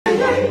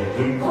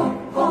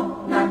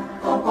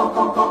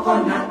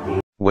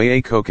Way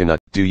a coconut,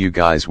 do you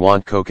guys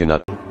want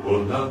coconut?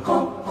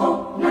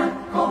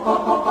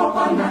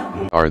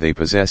 Are they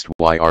possessed?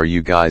 Why are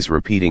you guys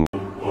repeating?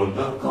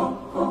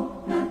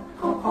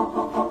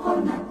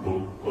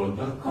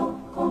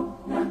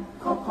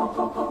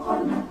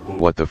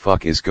 What the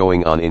fuck is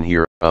going on in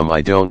here?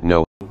 I don't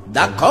know.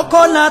 The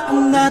coconut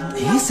nut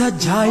is a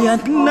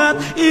giant nut.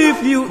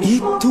 If you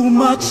eat too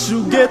much,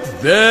 you get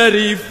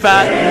very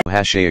fat.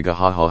 Hashtag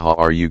ha ha ha.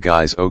 Are you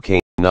guys okay?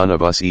 None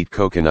of us eat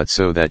coconut,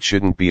 so that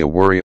shouldn't be a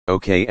worry,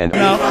 okay? And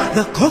now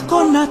the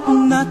coconut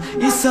nut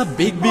is a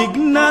big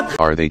nut.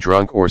 Are they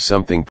drunk or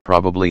something?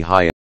 Probably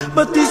high.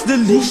 But this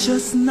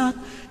delicious nut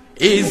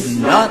is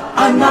not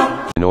a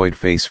nut. Annoyed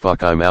face.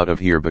 Fuck, I'm out of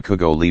here.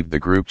 Bakugo, leave the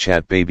group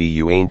chat, baby,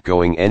 you ain't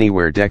going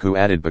anywhere. Deku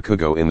added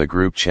Bakugo in the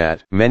group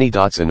chat. Many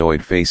dots.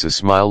 Annoyed face. A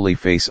smiley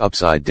face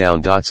upside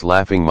down dots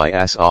laughing my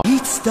ass off.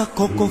 It's the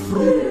cocoa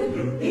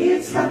fruit.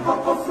 It's the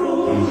cocoa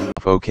fruit.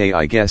 Okay,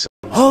 I guess.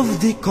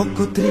 Of the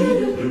cocoa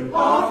tree.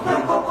 Of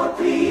the cocoa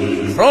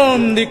tree.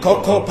 From the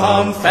cocoa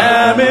palm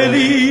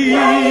family.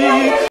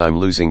 I'm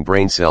losing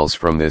brain cells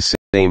from this.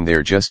 Same,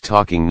 they're just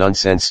talking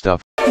nonsense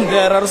stuff.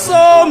 There are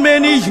so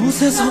many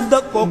uses of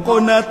the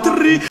coconut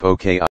tree.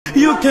 Okay,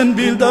 you can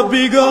build a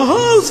bigger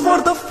house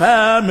for the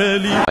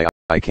family.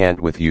 I can't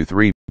with you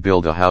three.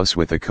 Build a house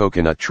with a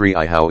coconut tree.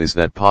 How is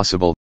that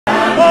possible?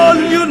 All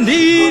you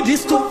need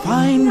is to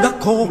find the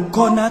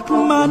coconut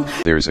man.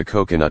 There's a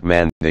coconut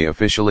man. They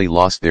officially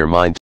lost their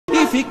mind.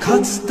 If he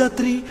cuts the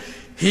tree,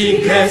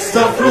 he gets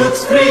the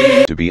fruits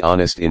free. To be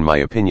honest, in my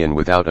opinion,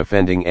 without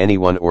offending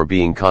anyone or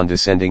being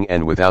condescending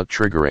and without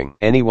triggering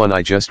anyone,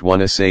 I just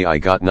wanna say I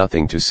got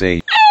nothing to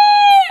say.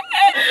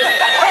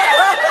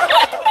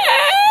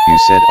 You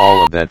said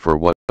all of that for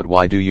what? But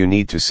why do you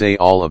need to say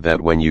all of that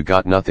when you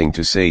got nothing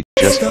to say?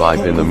 Just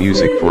vibe in the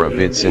music for a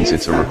bit since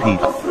it's a repeat.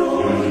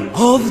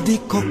 Of the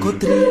cocoa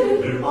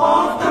tree.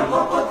 Of the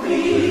cocoa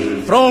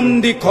tree.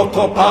 From the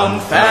cocoa palm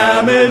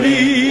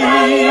family.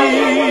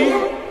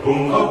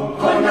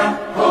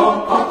 Coconut,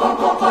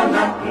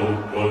 coconut,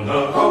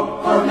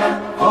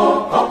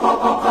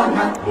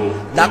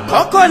 the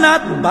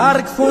coconut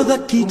bark for the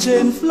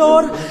kitchen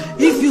floor.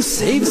 If you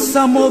save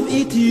some of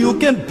it, you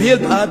can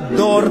build a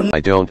door. I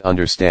don't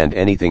understand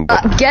anything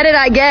but get it,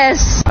 I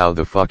guess. How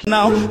the fuck?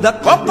 Now the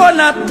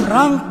coconut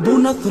trunk, do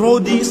not throw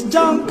this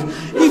junk.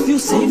 If you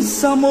save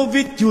some of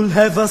it, you'll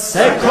have a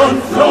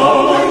second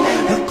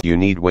floor. You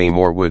need way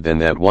more wood than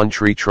that one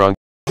tree trunk.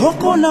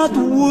 Coconut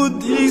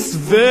wood is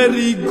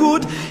very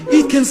good.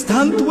 It can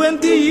stand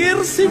 20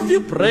 years if you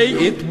pray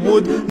it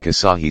would.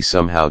 Kasahi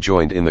somehow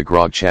joined in the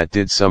grog chat.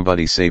 Did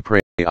somebody say pray?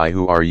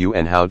 Who are you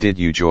and how did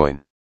you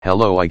join?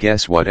 Hello, I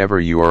guess whatever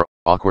you are.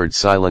 Awkward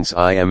silence.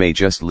 I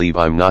just leave.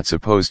 I'm not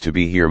supposed to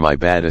be here. My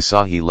bad.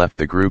 Asahi left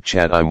the group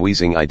chat. I'm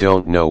wheezing. I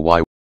don't know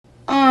why.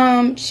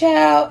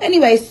 Child.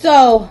 Anyway,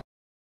 so.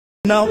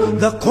 Now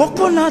the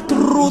coconut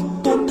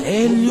root, to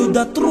tell you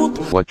the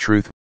truth. What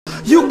truth?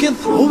 You can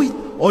throw it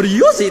or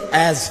use it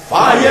as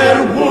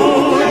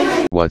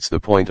firewood. What's the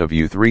point of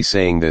you three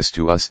saying this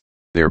to us?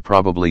 They're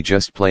probably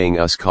just playing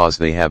us cause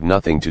they have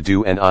nothing to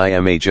do and I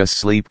may just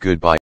sleep.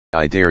 Goodbye.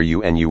 I dare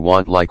you and you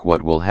want like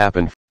what will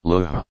happen?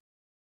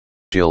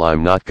 Jill,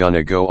 I'm not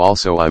gonna go.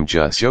 Also, I'm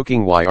just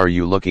joking. Why are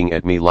you looking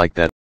at me like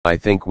that? I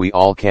think we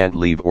all can't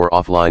leave or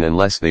offline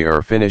unless they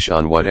are finished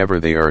on whatever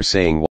they are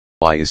saying.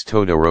 Why is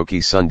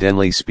Todoroki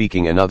suddenly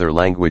speaking another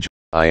language?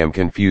 I am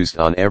confused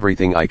on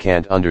everything. I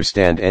can't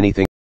understand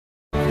anything.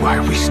 Why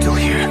are we still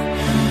here?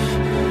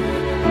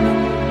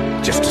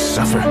 Just to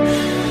suffer?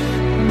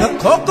 The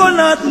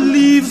coconut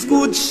leaves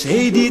good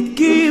shade it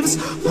gives.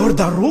 For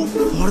the roof,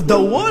 for the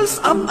walls,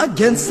 up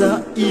against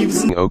the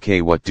eaves.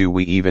 Okay, what do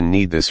we even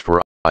need this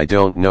for? I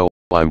don't know.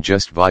 I'm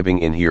just vibing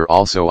in here.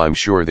 Also, I'm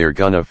sure they're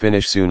gonna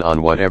finish soon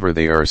on whatever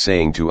they are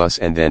saying to us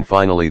and then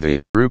finally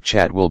the group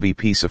chat will be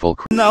peaceful.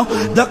 Now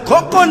the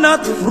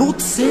coconut fruit,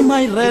 say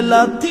my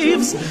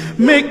relatives,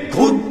 make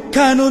good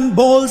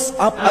cannonballs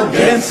up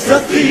against the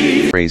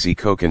thief. Crazy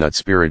coconut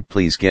spirit,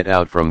 please get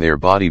out from their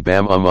body.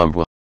 Bam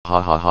ha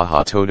ha ha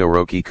ha.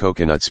 Todoroki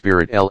coconut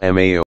spirit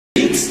LMAO.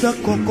 It's the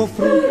cocoa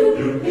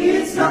fruit.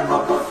 It's the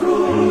cocoa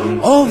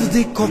fruit. Of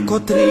the cocoa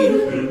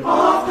tree.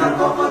 Of the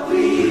cocoa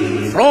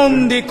tree.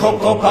 From the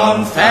cocoa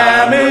palm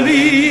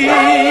family.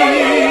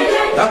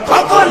 The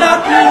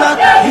coconut nut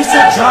is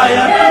a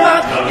giant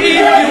nut. If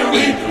you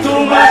eat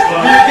too much,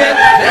 you get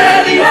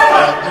very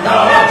fat.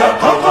 Now the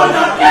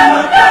coconut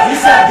nut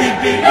is a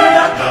big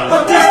nut.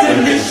 But this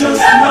delicious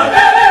nut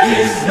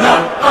is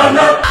not a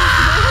nut.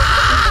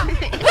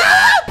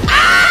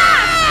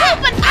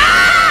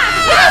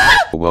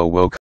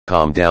 Whoa,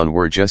 calm down.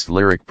 We're just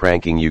lyric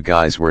pranking you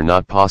guys. We're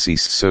not posse,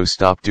 so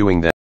stop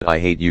doing that. I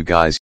hate you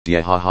guys.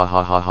 Yeah, ha ha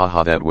ha ha ha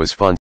ha. That was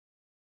fun.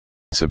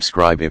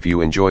 Subscribe if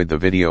you enjoyed the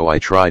video. I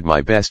tried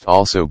my best.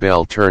 Also,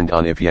 bell turned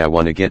on if ya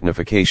wanna get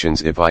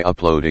notifications if I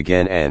upload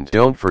again, and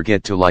don't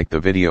forget to like the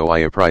video. I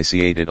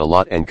appreciate it a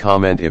lot, and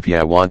comment if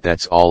ya want.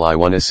 That's all I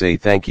wanna say.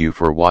 Thank you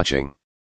for watching.